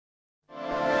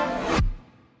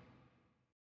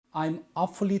I'm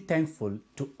awfully thankful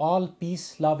to all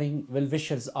peace-loving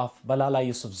well-wishers of Malala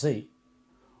Yousafzai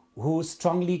who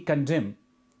strongly condemn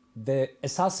the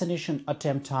assassination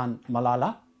attempt on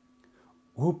Malala,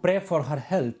 who pray for her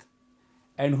health,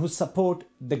 and who support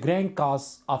the grand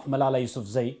cause of Malala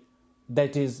Yousafzai,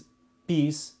 that is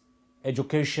peace,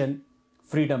 education,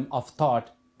 freedom of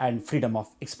thought, and freedom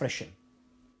of expression.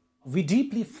 We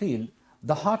deeply feel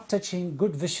the heart-touching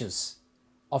good wishes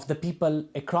of the people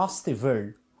across the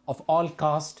world of all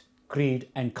caste, creed,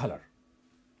 and color.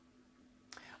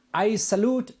 I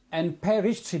salute and pay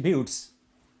rich tributes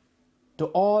to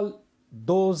all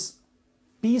those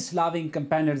peace-loving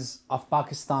companions of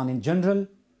Pakistan in general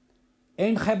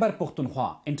and Khyber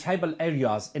Pakhtunkhwa in tribal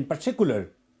areas in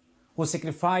particular, who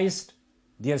sacrificed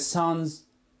their sons,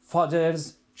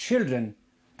 fathers, children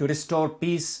to restore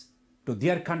peace to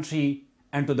their country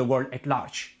and to the world at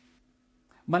large.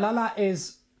 Malala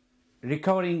is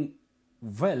recovering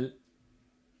well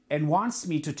and wants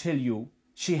me to tell you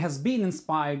she has been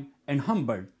inspired and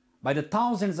humbled by the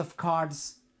thousands of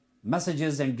cards,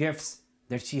 messages and gifts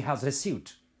that she has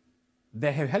received.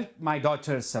 They have helped my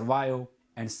daughter survive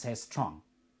and stay strong.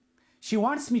 She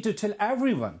wants me to tell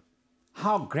everyone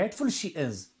how grateful she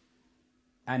is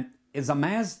and is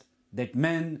amazed that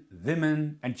men,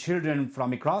 women and children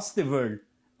from across the world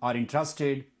are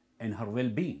interested in her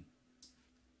well-being.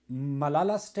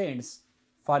 Malala stands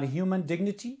for human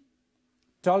dignity,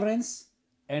 tolerance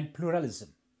and pluralism.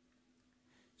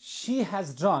 She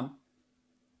has drawn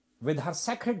with her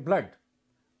sacred blood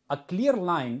a clear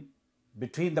line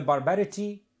between the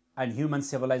barbarity and human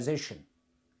civilization.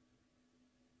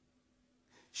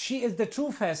 She is the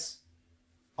true face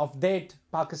of that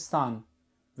Pakistan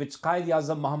which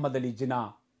Quaid-e-Azam Muhammad Ali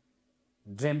Jinnah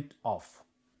dreamt of.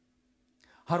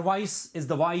 Her voice is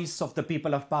the voice of the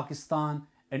people of Pakistan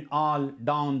and all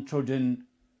downtrodden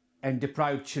and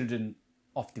deprived children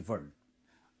of the world.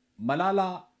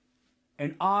 Malala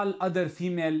and all other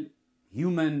female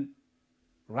human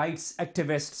rights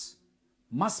activists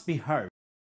must be heard